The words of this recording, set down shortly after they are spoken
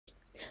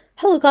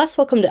Hello class,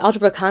 welcome to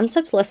Algebra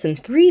Concepts Lesson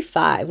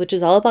 3.5, which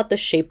is all about the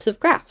shapes of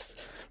graphs.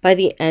 By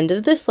the end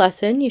of this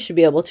lesson, you should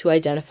be able to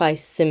identify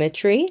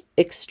symmetry,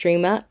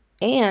 extrema,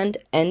 and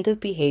end of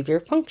behavior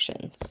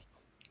functions.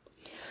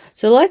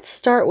 So let's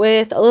start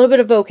with a little bit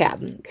of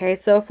vocab. Okay,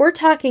 so if we're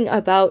talking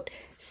about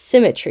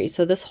symmetry,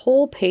 so this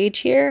whole page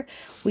here,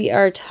 we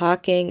are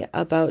talking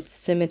about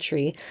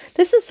symmetry.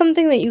 This is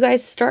something that you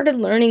guys started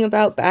learning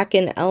about back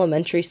in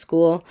elementary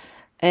school.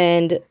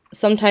 And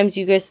sometimes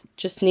you guys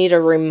just need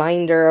a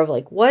reminder of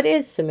like, what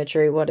is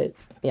symmetry?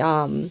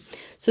 So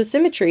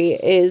symmetry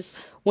is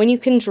when you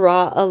can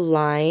draw a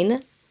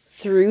line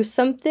through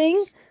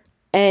something,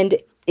 and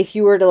if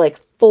you were to like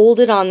fold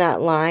it on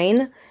that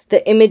line,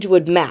 the image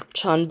would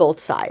match on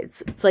both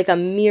sides. It's like a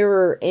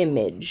mirror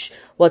image.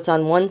 What's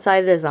on one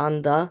side is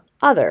on the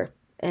other,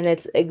 and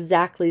it's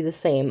exactly the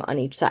same on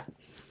each side.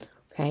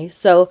 Okay,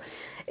 so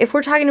if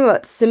we're talking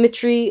about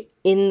symmetry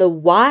in the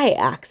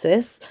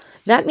y-axis,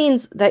 that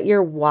means that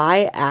your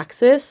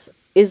y-axis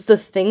is the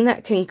thing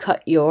that can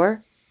cut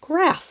your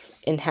graph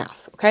in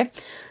half, okay?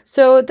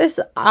 So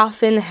this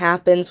often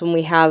happens when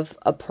we have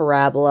a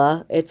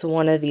parabola. It's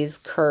one of these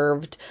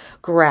curved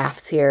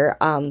graphs here.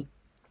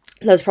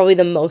 That's probably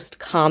the most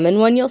common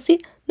one you'll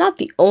see. Not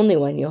the only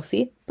one you'll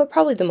see, but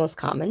probably the most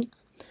common.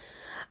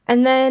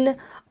 And then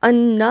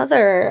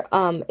another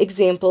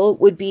example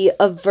would be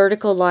a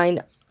vertical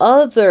line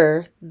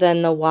other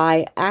than the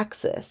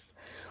y-axis.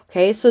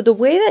 Okay, so the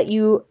way that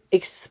you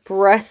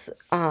express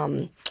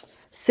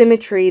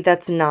symmetry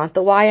that's not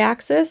the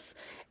y-axis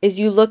is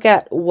you look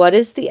at what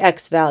is the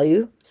x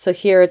value. So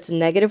here it's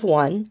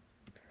 -1.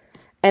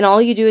 And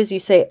all you do is you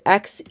say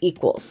x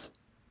equals.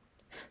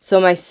 So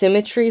my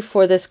symmetry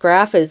for this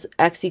graph is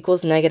x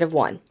equals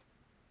 -1.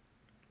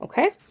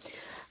 Okay?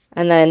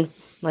 And then,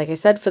 like I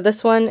said, for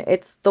this one,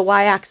 it's the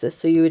y-axis.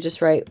 So you would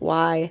just write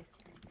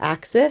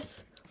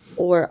y-axis.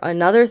 Or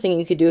another thing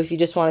you could do if you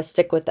just want to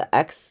stick with the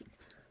x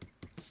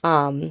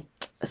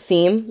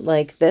theme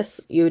like this,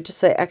 you would just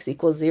say x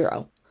equals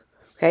 0.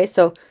 Okay,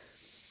 so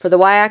for the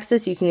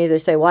y-axis, you can either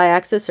say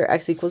y-axis or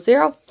x equals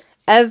 0.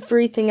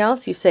 Everything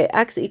else, you say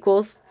x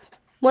equals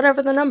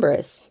whatever the number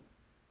is.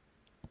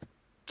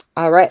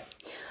 All right,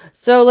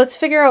 so let's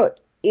figure out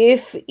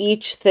if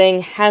each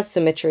thing has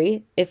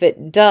symmetry. If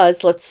it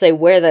does, let's say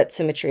where that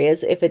symmetry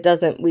is. If it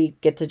doesn't, we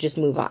get to just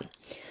move on.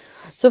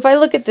 So if I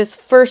look at this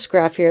first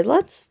graph here,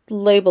 let's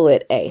label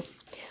it A.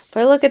 If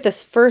I look at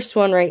this first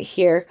one right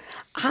here,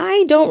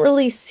 I don't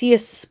really see a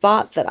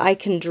spot that I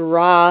can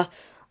draw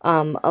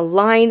a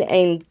line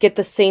and get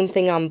the same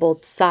thing on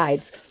both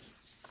sides.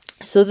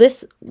 So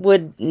this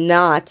would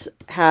not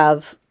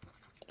have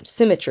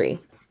symmetry.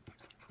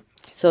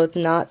 So it's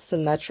not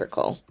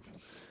symmetrical.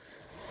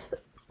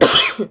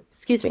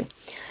 Excuse me.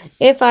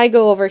 If I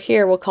go over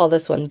here, we'll call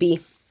this one B.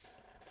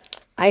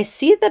 I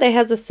see that it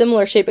has a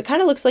similar shape. It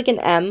kind of looks like an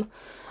M.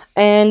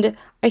 And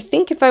I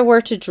think if I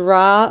were to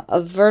draw a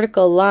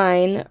vertical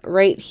line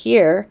right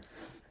here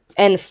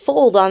and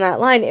fold on that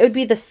line, it would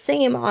be the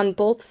same on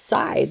both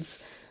sides.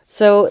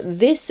 So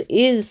this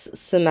is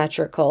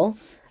symmetrical,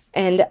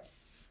 and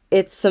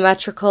it's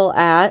symmetrical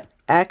at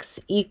x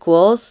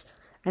equals,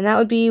 and that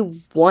would be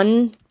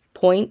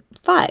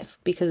 1.5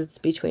 because it's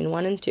between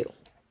 1 and 2.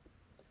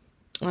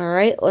 All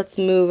right, let's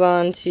move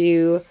on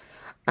to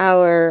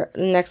our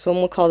next one.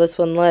 We'll call this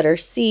one letter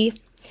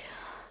C.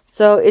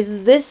 So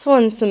is this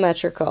one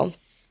symmetrical?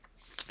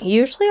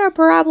 Usually our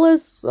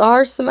parabolas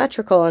are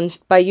symmetrical, and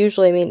by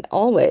usually I mean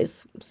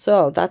always.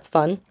 So that's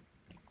fun.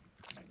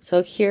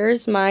 So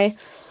here's my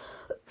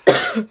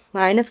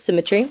line of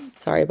symmetry.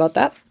 Sorry about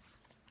that.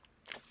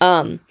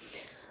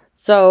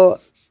 So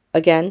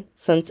again,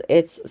 since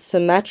it's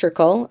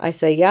symmetrical, I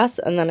say yes,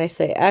 and then I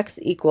say x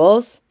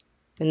equals,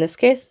 in this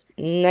case,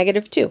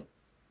 -2.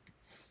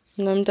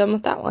 And I'm done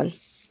with that one.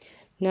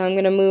 Now I'm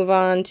going to move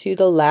on to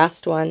the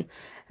last one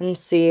and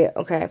see,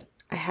 okay,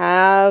 I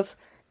have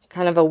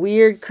kind of a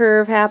weird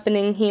curve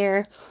happening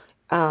here.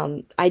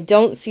 I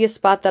don't see a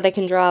spot that I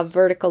can draw a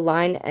vertical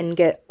line and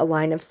get a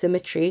line of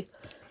symmetry.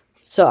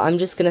 So I'm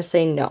just going to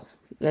say no,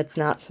 that's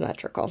not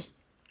symmetrical.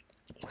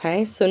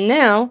 Okay, so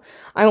now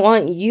I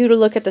want you to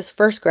look at this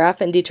first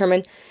graph and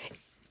determine,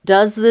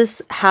 does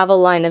this have a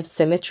line of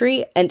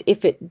symmetry? And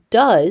if it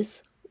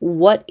does,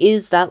 what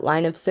is that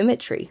line of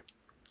symmetry?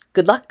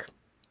 Good luck.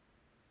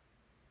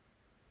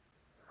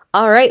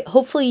 All right,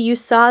 hopefully you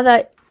saw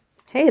that,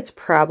 hey, it's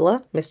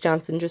parabola. Miss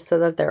Johnson just said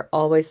that they're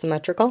always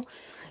symmetrical.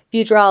 If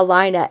you draw a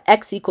line at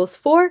x equals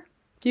 4,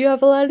 you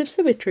have a line of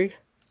symmetry.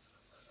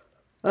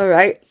 All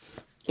right,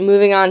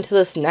 moving on to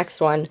this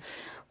next one.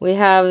 We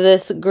have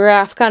this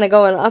graph kind of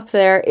going up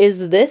there.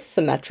 Is this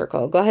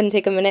symmetrical? Go ahead and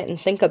take a minute and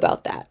think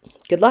about that.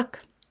 Good luck.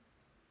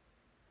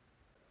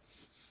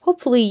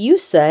 Hopefully you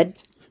said,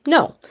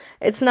 no,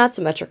 it's not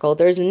symmetrical.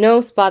 There's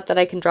no spot that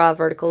I can draw a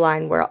vertical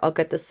line where I'll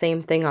get the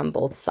same thing on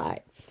both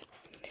sides.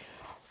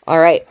 All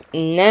right,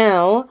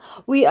 now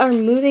we are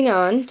moving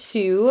on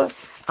to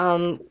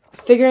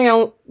figuring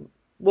out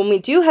when we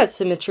do have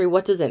symmetry,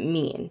 what does it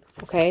mean?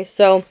 Okay,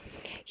 so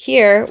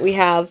here we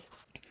have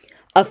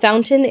A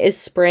fountain is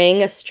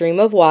spraying a stream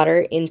of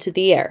water into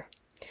the air.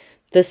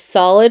 The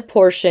solid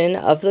portion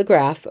of the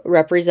graph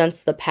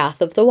represents the path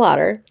of the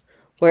water,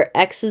 where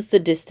x is the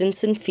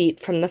distance in feet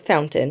from the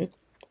fountain,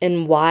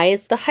 and y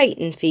is the height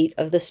in feet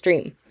of the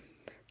stream.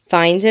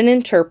 Find and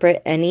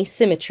interpret any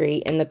symmetry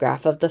in the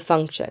graph of the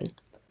function.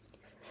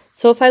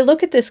 So if I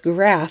look at this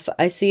graph,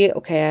 I see,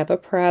 okay, I have a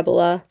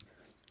parabola,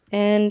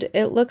 and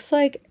it looks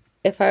like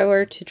if I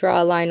were to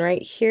draw a line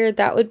right here,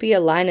 that would be a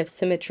line of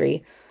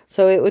symmetry.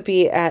 So it would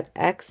be at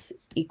x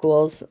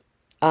equals,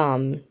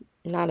 I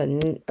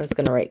was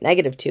going to write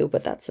 -2,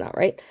 but that's not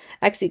right.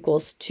 X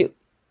equals 2.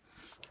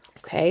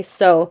 Okay,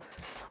 so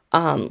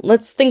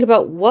let's think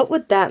about what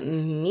would that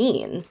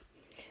mean.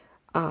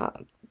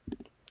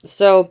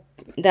 So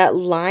that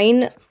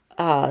line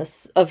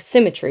of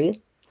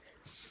symmetry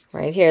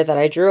right here that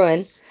I drew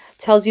in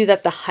tells you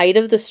that the height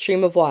of the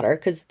stream of water,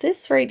 because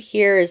this right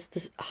here is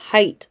the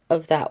height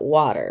of that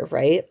water,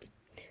 right?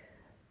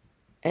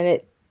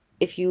 And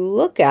if you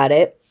look at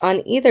it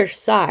on either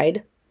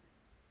side,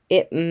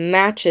 it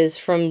matches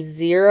from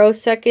 0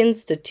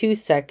 seconds to 2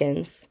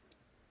 seconds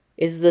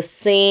is the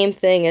same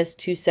thing as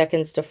 2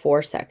 seconds to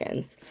 4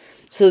 seconds.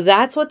 So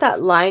that's what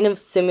that line of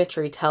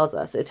symmetry tells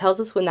us. It tells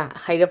us when that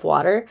height of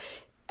water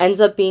ends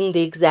up being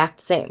the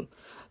exact same.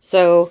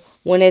 So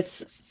when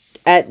it's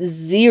at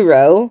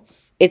 0,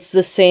 it's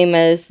the same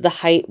as the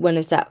height when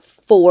it's at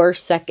 4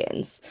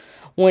 seconds.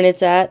 When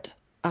it's at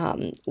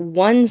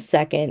 1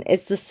 second,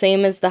 it's the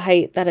same as the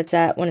height that it's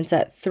at when it's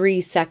at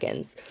 3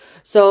 seconds.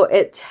 So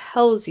it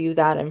tells you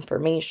that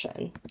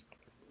information.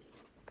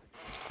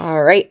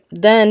 All right,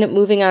 then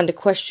moving on to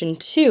question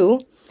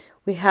 2,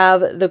 we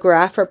have the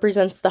graph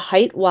represents the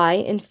height y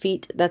in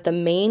feet that the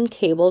main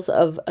cables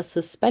of a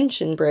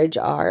suspension bridge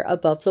are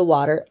above the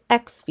water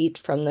x feet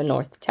from the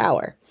north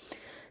tower.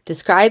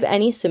 Describe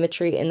any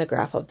symmetry in the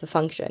graph of the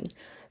function.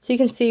 So you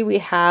can see we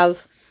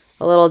have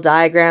a little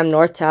diagram,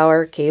 north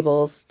tower,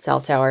 cables,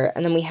 south tower,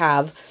 and then we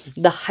have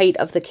the height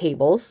of the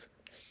cables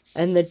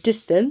and the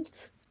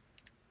distance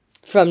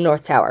from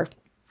north tower.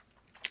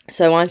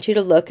 So I want you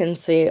to look and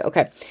see,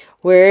 okay,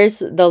 where's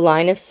the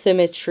line of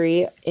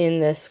symmetry in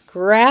this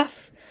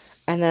graph?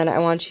 And then I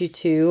want you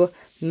to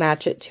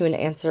match it to an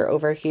answer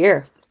over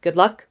here. Good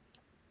luck.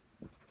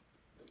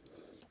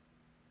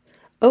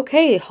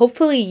 Okay,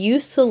 hopefully you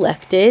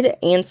selected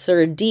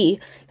answer D,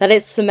 that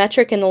it's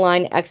symmetric in the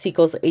line x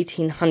equals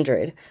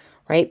 1800,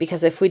 right?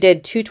 Because if we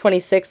did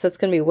 226, that's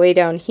going to be way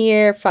down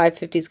here.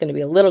 550 is going to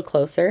be a little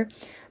closer,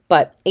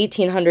 but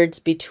 1800 is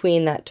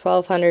between that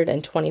 1200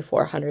 and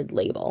 2400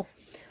 label.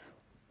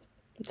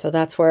 So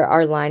that's where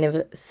our line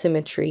of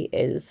symmetry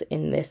is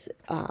in this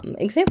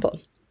example.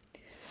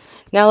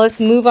 Now let's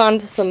move on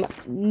to some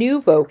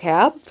new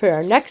vocab for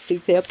our next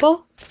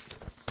example.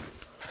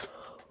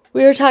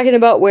 We were talking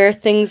about where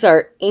things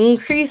are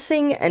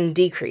increasing and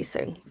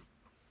decreasing.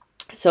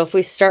 So if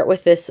we start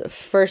with this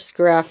first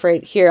graph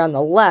right here on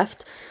the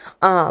left,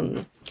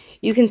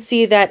 you can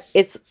see that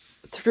it's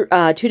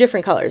two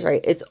different colors,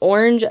 right? It's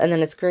orange, and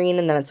then it's green,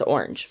 and then it's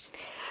orange.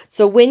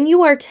 So when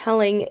you are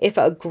telling if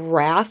a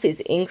graph is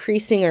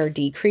increasing or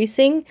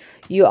decreasing,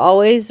 you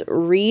always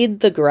read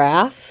the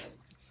graph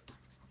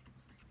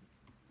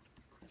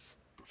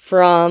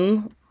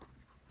from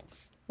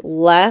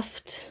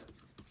left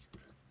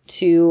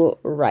to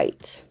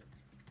right.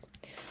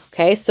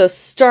 Okay, so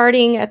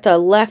starting at the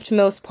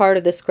leftmost part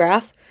of this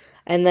graph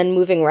and then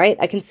moving right,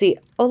 I can see,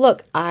 oh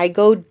look, I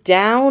go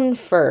down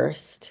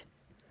first.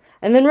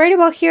 And then right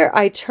about here,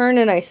 I turn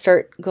and I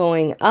start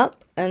going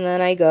up, and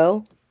then I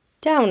go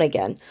down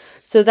again.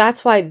 So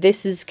that's why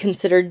this is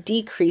considered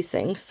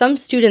decreasing. Some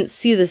students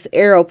see this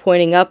arrow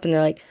pointing up and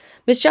they're like,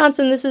 Miss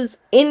Johnson, this is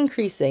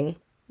increasing.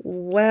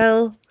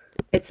 Well,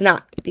 it's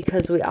not,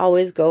 because we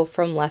always go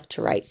from left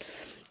to right,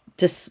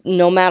 just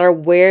no matter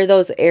where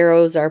those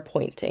arrows are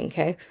pointing,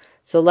 okay?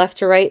 So left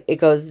to right, it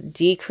goes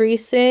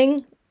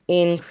decreasing,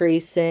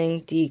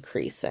 increasing,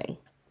 decreasing.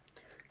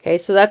 Okay,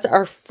 so that's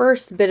our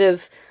first bit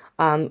of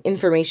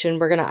information.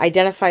 We're going to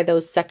identify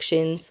those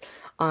sections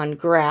on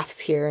graphs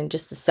here in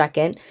just a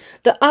second.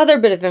 The other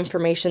bit of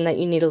information that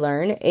you need to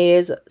learn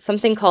is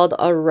something called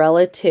a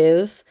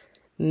relative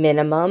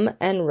minimum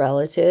and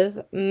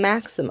relative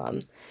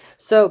maximum.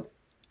 So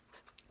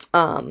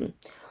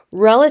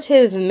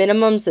relative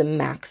minimums and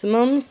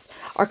maximums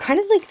are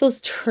kind of like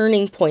those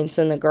turning points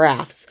in the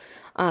graphs.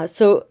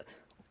 So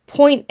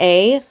point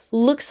A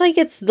looks like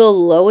it's the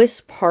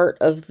lowest part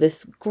of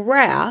this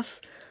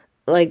graph,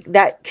 like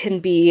that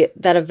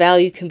a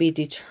value can be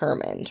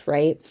determined,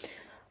 right?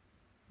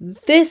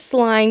 This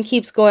line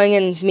keeps going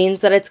and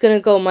means that it's going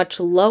to go much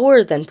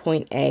lower than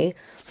point A,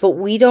 but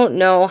we don't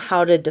know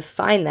how to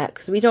define that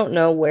because we don't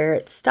know where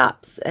it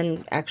stops.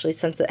 And actually,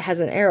 since it has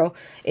an arrow,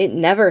 it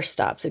never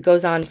stops. It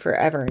goes on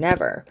forever and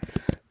ever.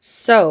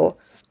 So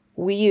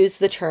we use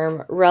the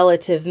term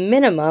relative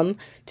minimum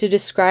to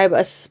describe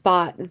a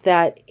spot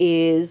that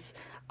is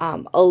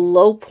a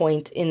low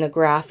point in the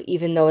graph,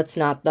 even though it's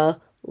not the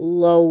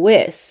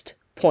lowest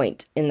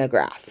point in the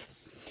graph.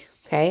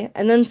 Okay,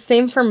 and then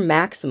same for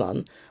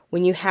maximum.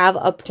 When you have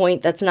a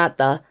point that's not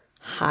the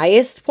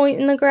highest point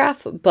in the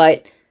graph,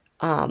 but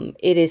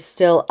it is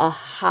still a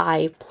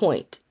high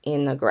point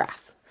in the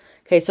graph.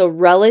 Okay, so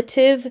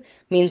relative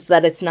means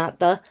that it's not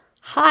the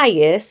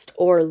highest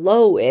or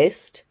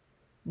lowest,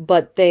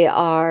 but they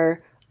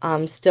are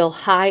still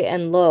high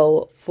and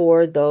low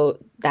for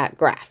that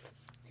graph.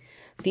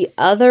 The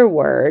other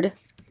word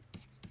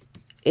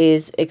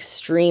is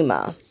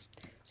extrema.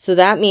 So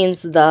that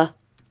means the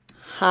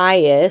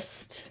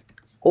highest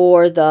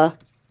or the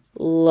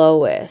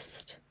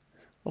lowest.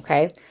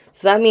 Okay,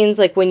 so that means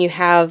like when you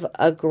have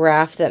a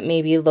graph that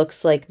maybe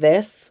looks like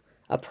this,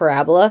 a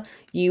parabola,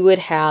 you would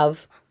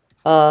have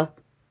a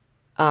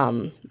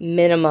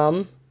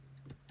minimum,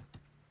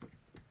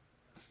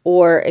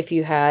 or if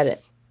you had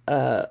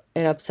an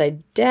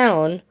upside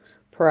down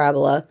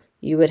parabola,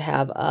 you would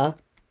have a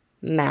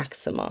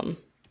maximum.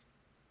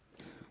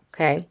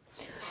 Okay,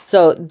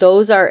 so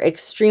those are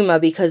extrema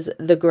because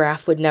the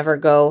graph would never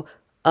go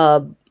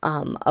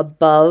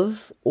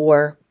above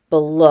or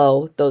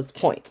below those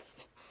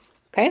points.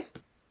 Okay,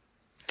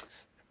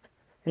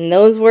 and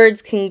those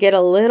words can get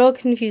a little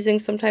confusing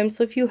sometimes,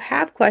 so if you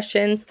have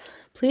questions,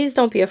 please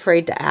don't be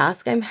afraid to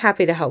ask. I'm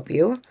happy to help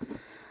you.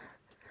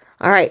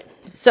 All right,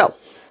 so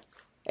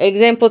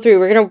example 3,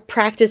 we're going to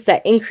practice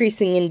that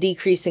increasing and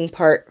decreasing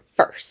part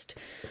first.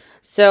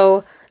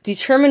 So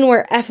determine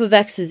where f of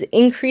x is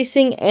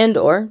increasing and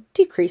or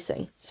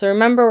decreasing. So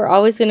remember, we're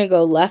always going to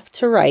go left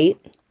to right.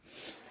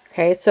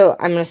 Okay, so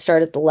I'm going to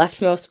start at the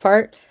leftmost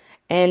part,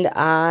 and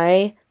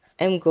I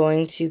am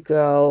going to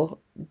go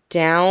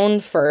down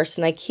first,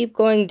 and I keep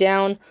going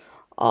down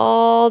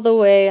all the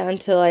way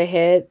until I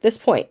hit this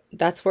point.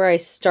 That's where I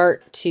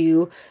start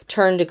to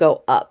turn to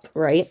go up,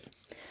 right?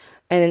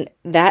 And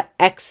that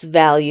x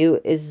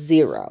value is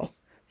 0.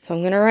 So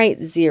I'm going to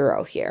write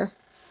 0 here,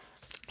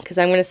 because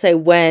I'm going to say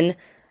when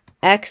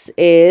x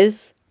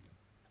is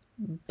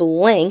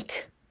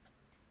blank,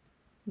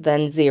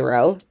 then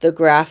 0, the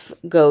graph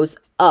goes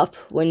up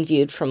when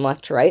viewed from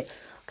left to right.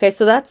 Okay,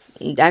 so that's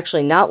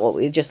actually not what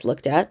we just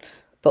looked at,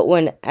 but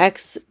when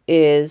x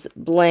is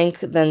blank,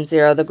 then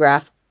 0, the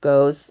graph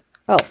goes,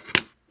 oh,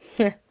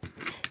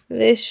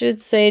 this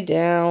should say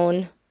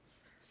down.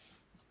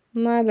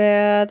 My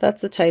bad,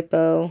 that's a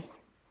typo.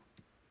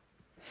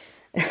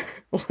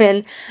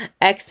 When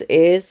x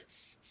is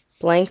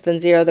blank, then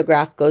 0, the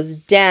graph goes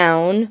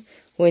down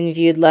when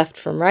viewed left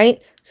from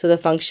right. So the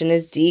function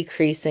is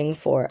decreasing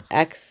for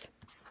x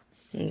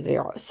and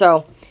 0.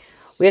 So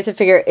we have to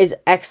figure, is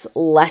x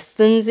less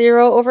than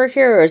 0 over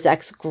here, or is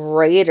x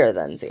greater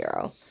than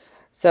 0?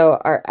 So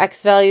our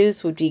x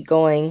values would be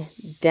going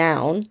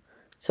down.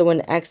 So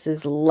when x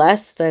is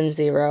less than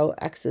 0,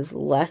 x is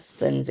less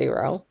than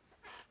 0,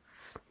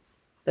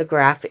 the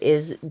graph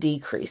is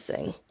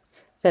decreasing.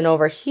 Then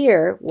over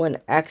here, when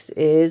x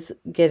is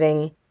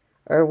getting,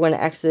 or when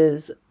x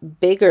is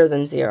bigger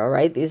than 0,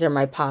 right? These are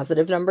my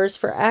positive numbers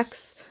for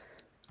x.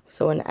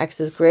 So when x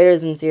is greater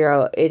than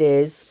 0, it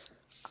is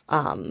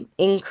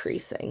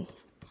increasing.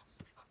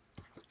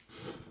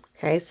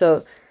 Okay,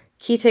 so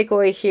key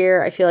takeaway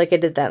here, I feel like I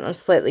did that in a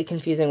slightly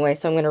confusing way,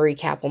 so I'm going to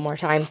recap one more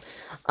time.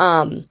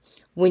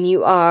 When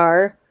you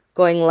are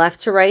going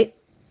left to right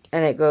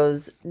and it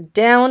goes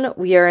down,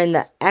 we are in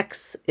the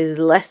x is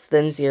less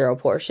than 0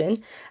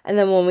 portion. And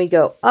then when we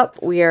go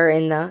up, we are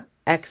in the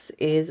x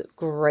is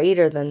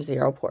greater than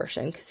 0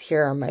 portion, because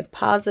here are my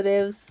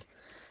positives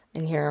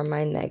and here are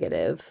my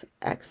negative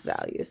x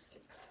values.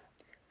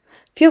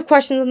 If you have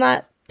questions on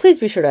that, please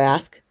be sure to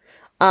ask.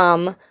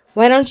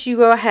 Why don't you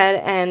go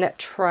ahead and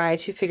try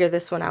to figure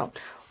this one out?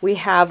 We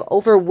have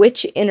over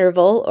which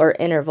interval or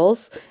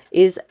intervals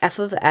is f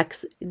of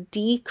x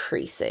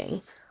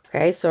decreasing?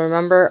 Okay, so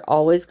remember,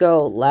 always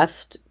go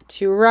left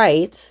to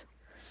right.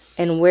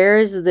 And where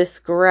is this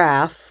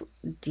graph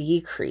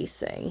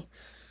decreasing?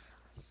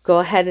 Go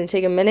ahead and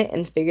take a minute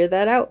and figure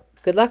that out.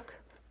 Good luck.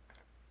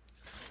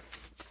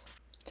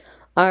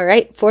 All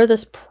right, for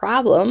this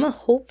problem,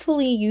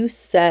 hopefully you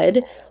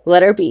said,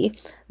 letter B,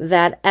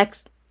 that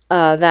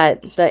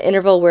that the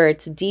interval where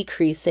it's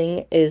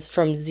decreasing is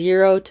from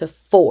 0 to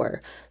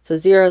 4. So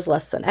 0 is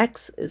less than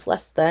x is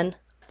less than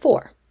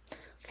 4.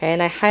 Okay,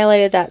 and I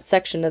highlighted that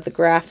section of the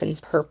graph in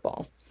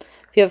purple.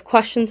 If you have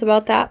questions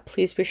about that,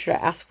 please be sure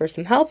to ask for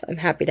some help. I'm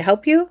happy to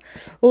help you.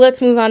 Well,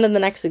 let's move on to the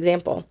next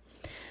example.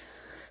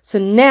 So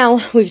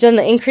now we've done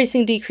the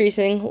increasing,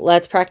 decreasing.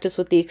 Let's practice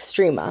with the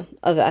extrema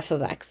of f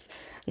of x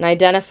and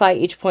identify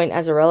each point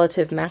as a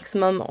relative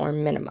maximum or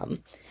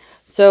minimum.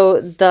 So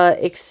the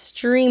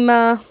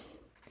extrema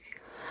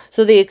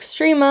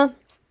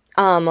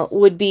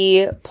would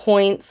be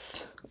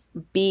points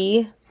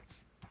B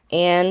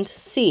and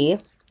C.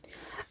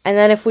 And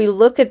then if we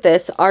look at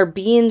this, are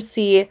B and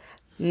C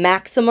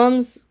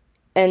maximums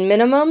and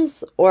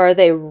minimums, or are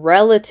they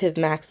relative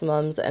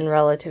maximums and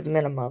relative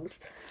minimums?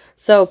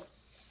 So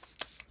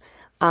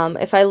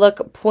if I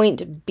look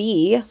point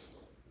B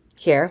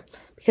here,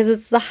 because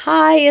it's the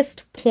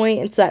highest point,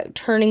 it's that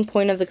turning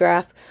point of the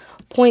graph,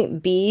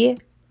 point B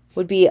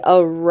would be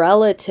a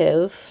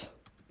relative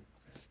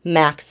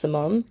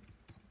maximum,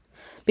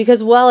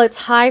 because while it's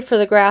high for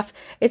the graph,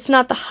 it's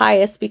not the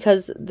highest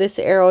because this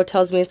arrow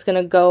tells me it's going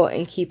to go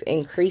and keep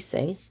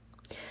increasing.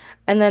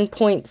 And then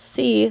point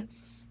C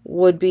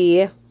would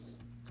be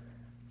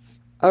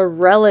a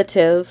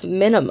relative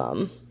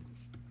minimum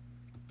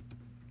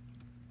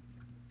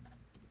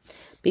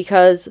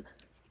because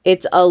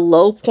it's a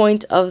low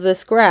point of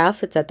this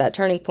graph. It's at that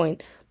turning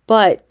point,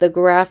 but the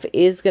graph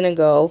is going to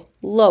go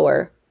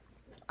lower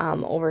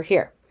over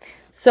here.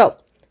 So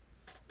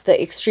the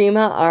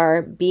extrema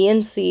are B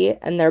and C,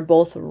 and they're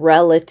both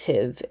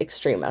relative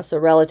extrema. So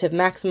relative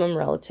maximum,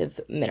 relative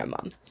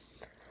minimum.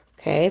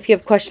 Okay, if you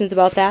have questions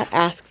about that,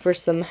 ask for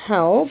some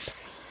help.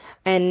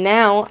 And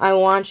now I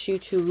want you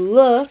to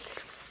look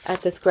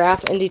at this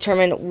graph and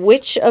determine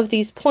which of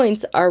these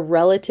points are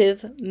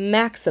relative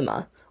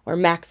maxima or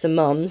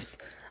maximums.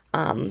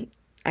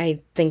 I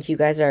think you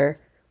guys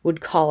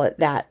would call it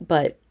that,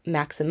 but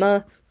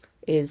maxima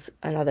is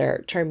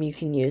another term you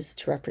can use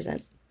to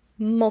represent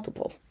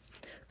multiple.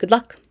 Good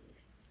luck.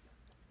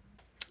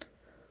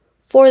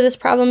 For this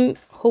problem,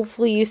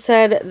 hopefully you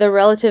said the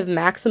relative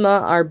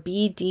maxima are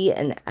B, D,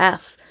 and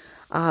F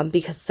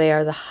because they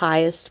are the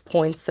highest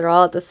points. They're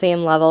all at the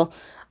same level.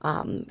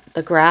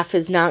 The graph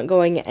is not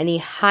going any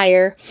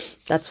higher.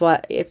 That's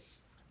what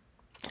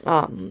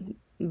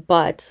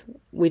but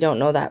we don't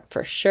know that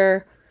for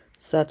sure.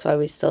 So that's why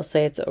we still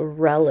say it's a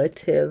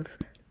relative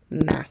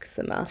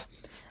maxima.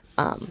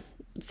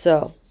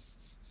 So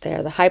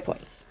they're the high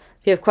points.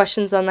 If you have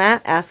questions on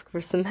that, ask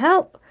for some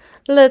help.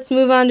 Let's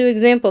move on to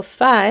example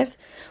 5.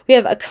 We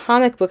have a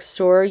comic book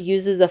store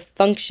uses a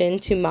function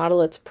to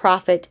model its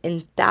profit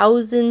in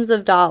thousands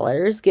of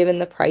dollars given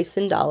the price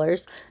in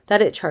dollars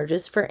that it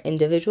charges for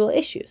individual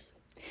issues.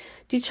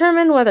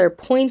 Determine whether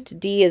point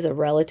D is a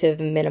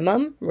relative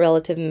minimum,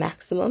 relative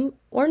maximum,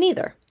 or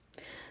neither.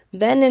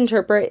 Then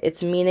interpret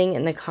its meaning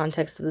in the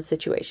context of the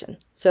situation.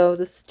 So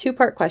this is a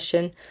two-part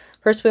question.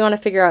 First, we want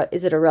to figure out,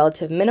 is it a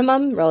relative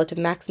minimum, relative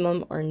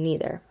maximum, or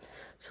neither?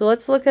 So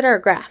let's look at our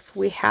graph.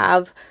 We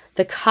have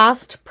the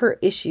cost per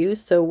issue,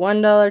 so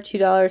 $1, $2,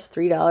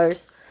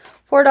 $3,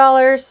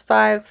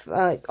 $4,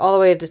 $5, all the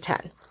way to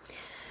 10.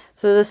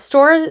 So the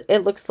store,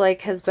 it looks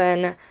like, has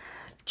been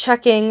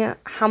checking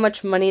how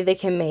much money they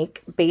can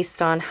make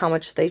based on how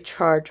much they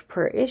charge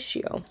per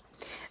issue.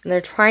 And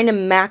they're trying to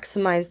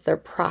maximize their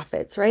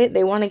profits, right?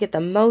 They want to get the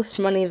most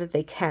money that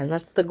they can.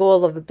 That's the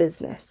goal of a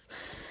business.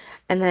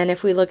 And then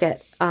if we look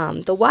at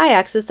the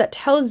y-axis, that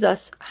tells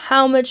us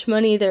how much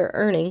money they're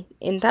earning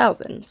in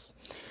thousands.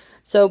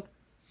 So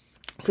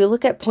if we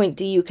look at point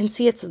D, you can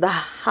see it's the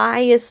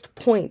highest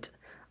point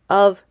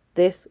of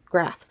this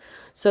graph.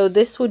 So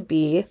this would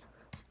be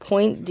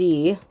point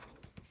D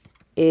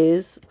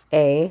is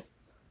a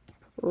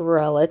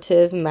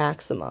relative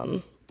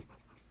maximum.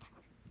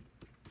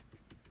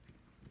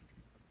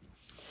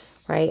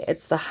 Right?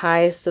 It's the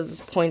highest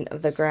point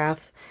of the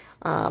graph.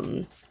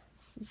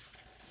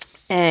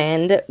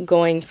 And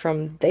going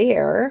from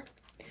there,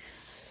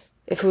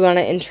 if we want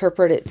to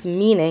interpret its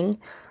meaning,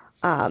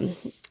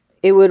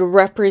 it would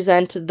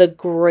represent the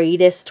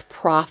greatest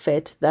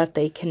profit that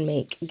they can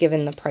make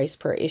given the price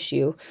per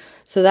issue.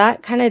 So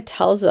that kind of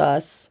tells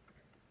us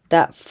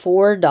that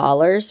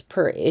 $4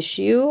 per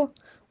issue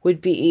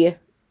would be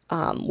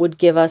would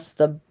give us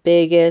the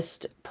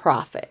biggest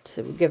profit.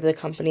 It would give the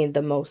company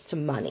the most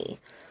money.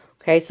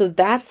 Okay, so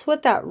that's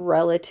what that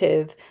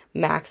relative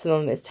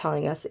maximum is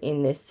telling us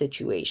in this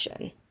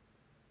situation.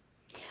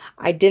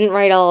 I didn't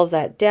write all of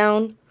that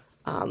down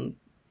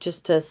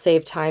just to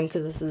save time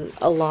because this is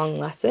a long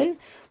lesson.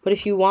 But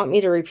if you want me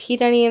to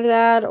repeat any of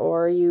that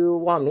or you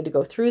want me to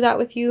go through that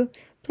with you,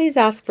 please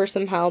ask for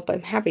some help.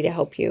 I'm happy to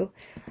help you.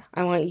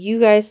 I want you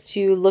guys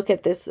to look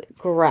at this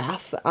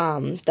graph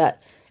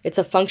that it's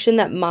a function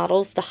that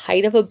models the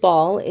height of a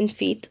ball in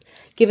feet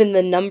given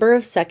the number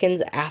of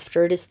seconds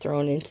after it is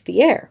thrown into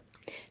the air.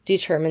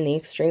 Determine the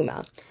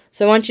extrema.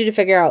 So I want you to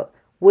figure out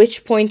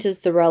which point is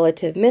the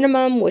relative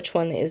minimum, which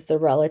one is the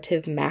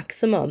relative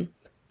maximum.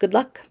 Good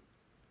luck.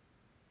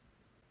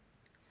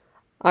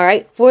 All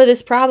right, for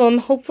this problem,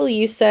 hopefully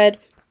you said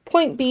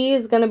point B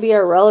is going to be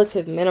our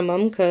relative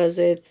minimum because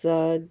it's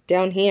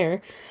down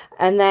here.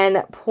 And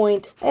then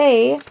point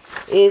A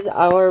is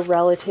our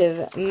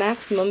relative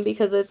maximum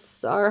because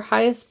it's our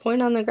highest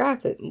point on the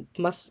graph. It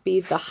must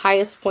be the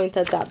highest point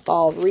that that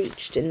ball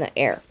reached in the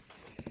air.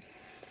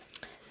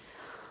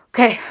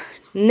 Okay,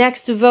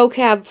 next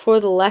vocab for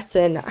the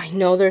lesson. I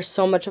know there's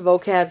so much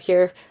vocab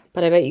here,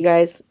 but I bet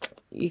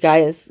you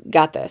guys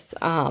got this.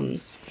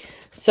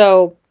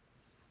 So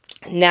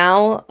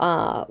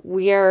now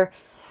we are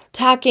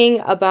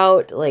talking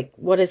about like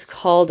what is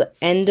called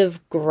end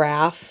of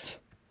graph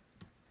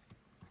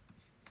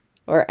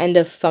or end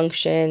of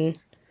function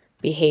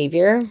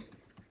behavior.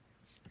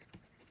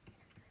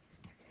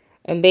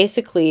 And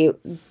basically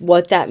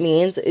what that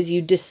means is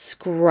you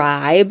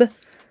describe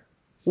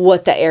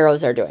what the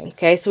arrows are doing.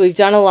 Okay, so we've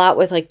done a lot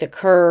with like the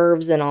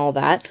curves and all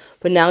that,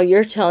 but now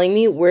you're telling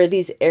me where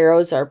these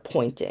arrows are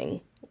pointing.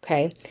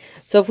 Okay,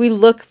 so if we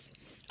look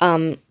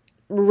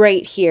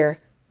right here,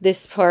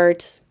 this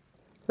part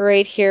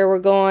right here, we're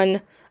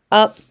going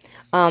up.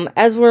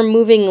 As we're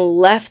moving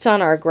left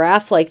on our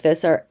graph like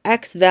this, our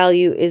x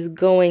value is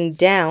going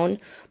down,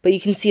 but you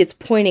can see it's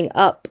pointing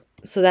up.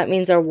 So that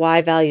means our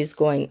y value is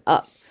going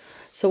up.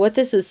 So what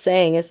this is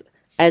saying is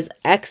as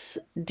x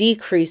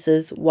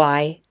decreases,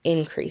 y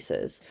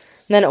increases.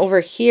 And then over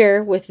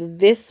here with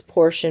this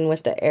portion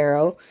with the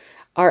arrow,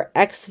 our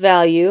x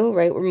value,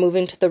 right, we're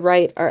moving to the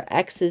right, our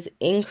x is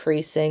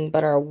increasing,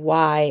 but our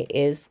y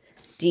is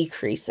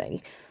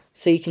decreasing.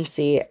 So you can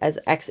see as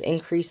x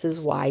increases,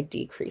 y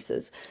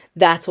decreases.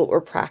 That's what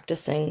we're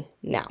practicing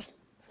now.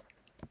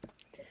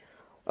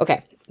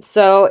 Okay,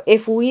 so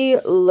if we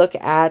look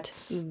at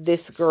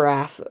this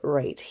graph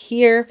right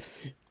here,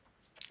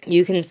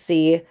 you can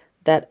see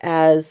that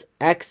as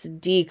x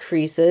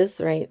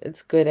decreases, right,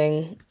 it's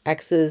getting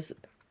x is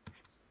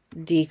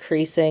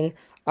decreasing,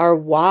 our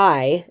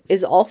y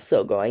is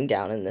also going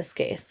down in this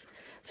case.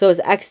 So as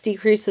x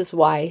decreases,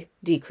 y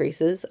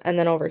decreases. And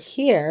then over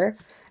here,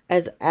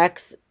 as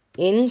x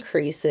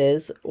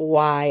increases,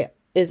 y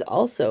is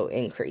also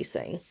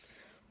increasing.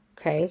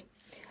 Okay,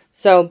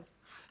 so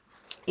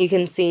you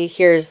can see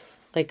here's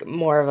like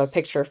more of a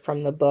picture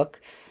from the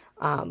book.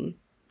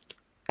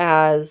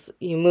 As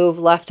you move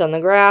left on the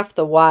graph,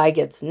 the y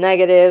gets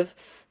negative.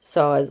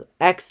 So as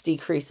x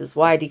decreases,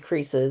 y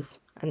decreases.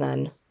 And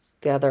then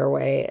the other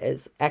way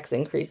is x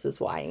increases,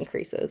 y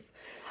increases.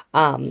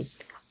 I'm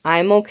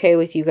okay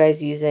with you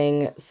guys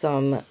using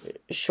some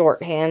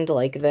shorthand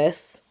like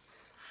this,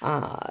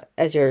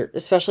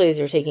 especially as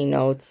you're taking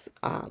notes.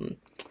 And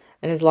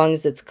as long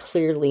as it's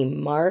clearly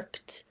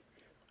marked,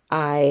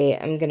 I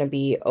am going to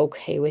be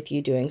okay with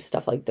you doing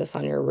stuff like this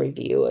on your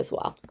review as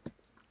well.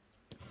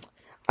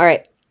 All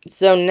right,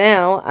 so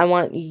now I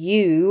want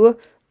you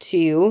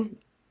to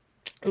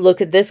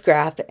look at this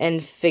graph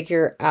and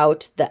figure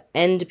out the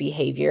end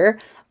behavior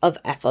of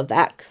f of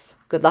x.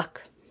 Good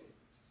luck.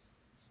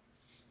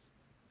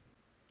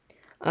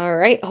 All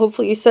right,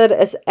 hopefully you said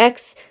as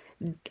x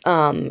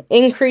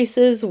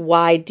increases,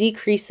 y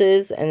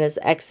decreases, and as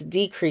x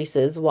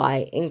decreases,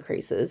 y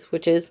increases,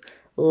 which is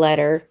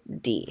letter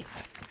D.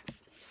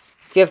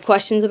 If you have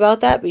questions about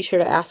that, be sure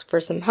to ask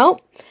for some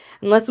help.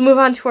 And let's move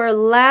on to our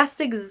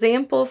last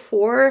example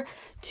for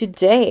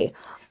today.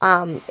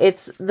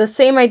 It's the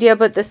same idea,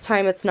 but this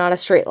time it's not a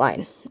straight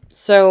line.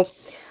 So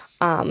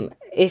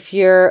if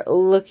you're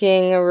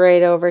looking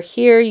right over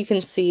here, you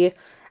can see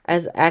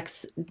as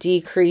x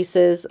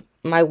decreases,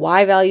 my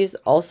y value is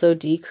also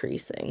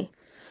decreasing.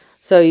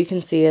 So you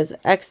can see as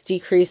x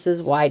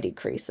decreases, y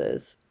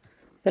decreases.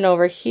 Then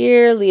over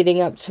here,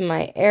 leading up to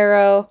my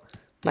arrow,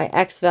 my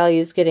x value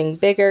is getting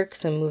bigger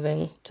because I'm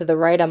moving to the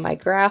right on my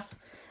graph,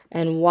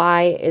 and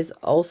y is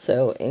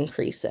also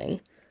increasing.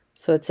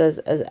 So it says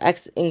as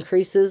x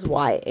increases,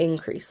 y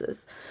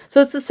increases.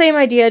 So it's the same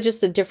idea,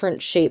 just a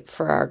different shape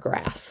for our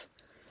graph.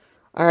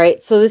 All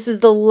right, so this is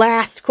the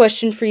last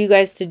question for you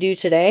guys to do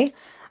today.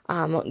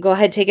 Go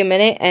ahead, take a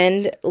minute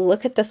and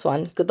look at this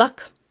one. Good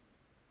luck.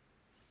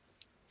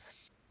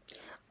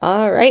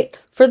 All right,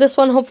 for this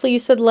one, hopefully you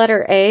said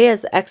letter A,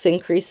 as x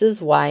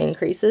increases, y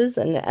increases,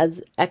 and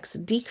as x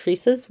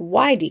decreases,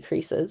 y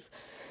decreases.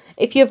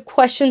 If you have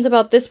questions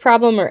about this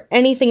problem or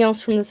anything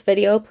else from this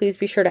video, please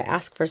be sure to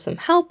ask for some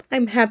help.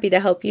 I'm happy to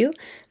help you,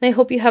 and I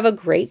hope you have a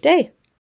great day.